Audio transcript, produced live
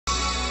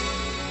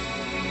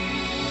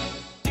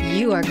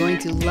You are going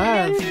to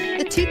love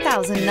the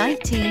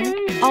 2019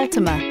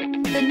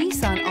 Altima. The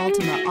Nissan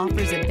Altima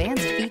offers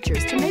advanced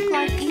features to make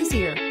life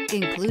easier,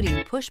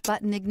 including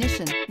push-button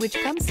ignition, which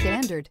comes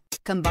standard.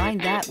 Combine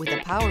that with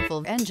a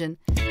powerful engine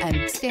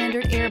and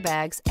standard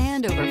airbags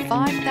and over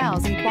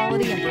 5,000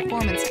 quality and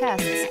performance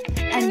tests,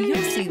 and you'll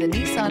see the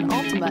Nissan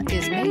Altima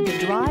is made to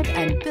drive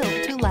and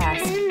built to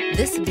last.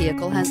 This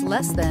vehicle has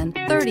less than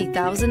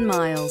 30,000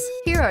 miles.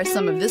 Here are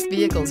some of this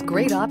vehicle's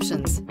great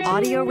options: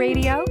 audio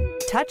radio,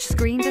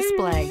 touchscreen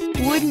display.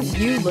 Wouldn't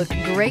you look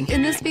great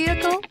in this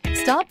vehicle?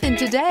 Stop in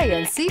today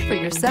and see for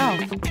yourself.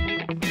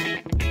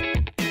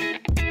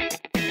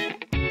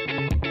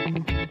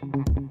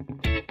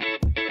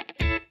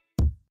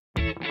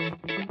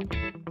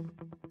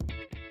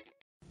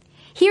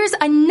 Here's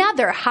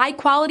another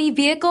high-quality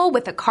vehicle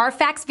with a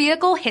Carfax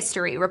Vehicle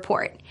History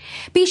Report.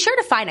 Be sure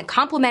to find a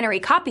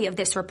complimentary copy of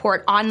this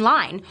report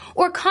online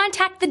or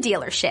contact the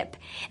dealership.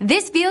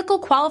 This vehicle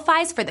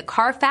qualifies for the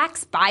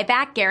Carfax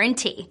Buyback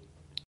Guarantee.